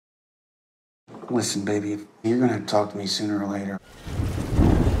Listen, baby, you're gonna have to talk to me sooner or later.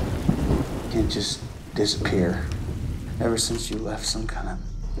 You can't just disappear. Ever since you left, some kind of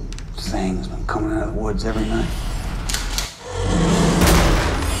thing's been coming out of the woods every night.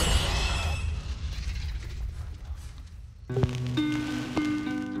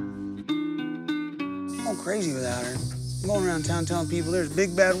 I'm going crazy without her. I'm going around town telling people there's a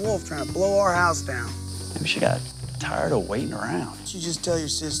big bad wolf trying to blow our house down. Maybe she got tired of waiting around. You just tell your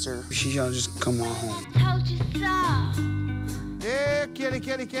sister she ought to just come on home. Told you so. Yeah, kitty,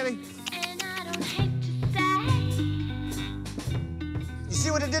 kitty, kitty. And I don't hate to say You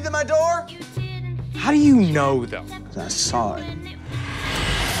see what it did to my door? you didn't How do you know, though? 'Cause I saw it.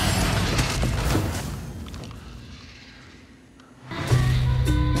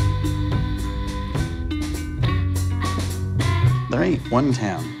 There ain't one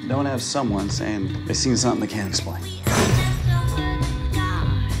town don't have someone saying they seen something they can't explain.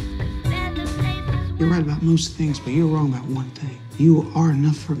 You're right about most things, but you're wrong about one thing. You are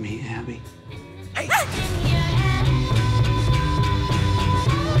enough for me, Abby.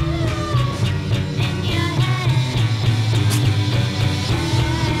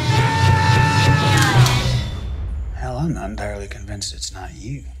 Hell, I'm not entirely convinced it's not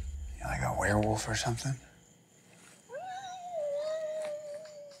you. You're like a werewolf or something.